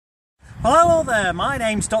Hello there, my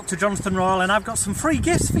name's Dr. Jonathan Royal and I've got some free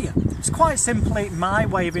gifts for you. It's quite simply my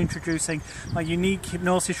way of introducing my unique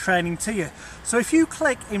hypnosis training to you. So if you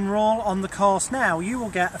click enroll on the course now, you will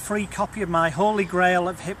get a free copy of my Holy Grail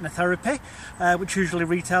of Hypnotherapy, which usually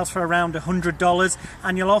retails for around $100,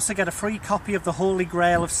 and you'll also get a free copy of the Holy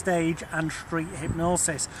Grail of Stage and Street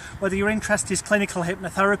Hypnosis. Whether your interest is clinical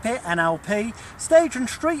hypnotherapy, NLP, stage and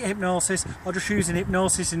street hypnosis, or just using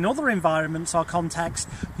hypnosis in other environments or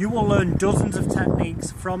contexts, you will learn dozens of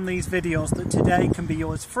techniques from these videos that today can be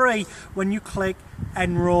yours free when you click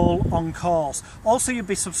enroll on course. Also, you'll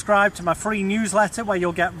be subscribed to my free newsletter where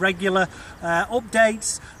you'll get regular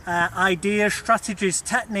updates, ideas, strategies,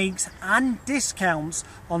 techniques and discounts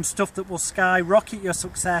on stuff that will skyrocket your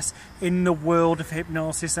success in the world of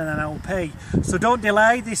hypnosis and NLP. So don't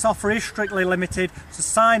delay, this offer is strictly limited, so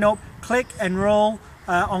sign up, click enroll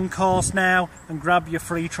on course now and grab your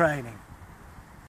free training.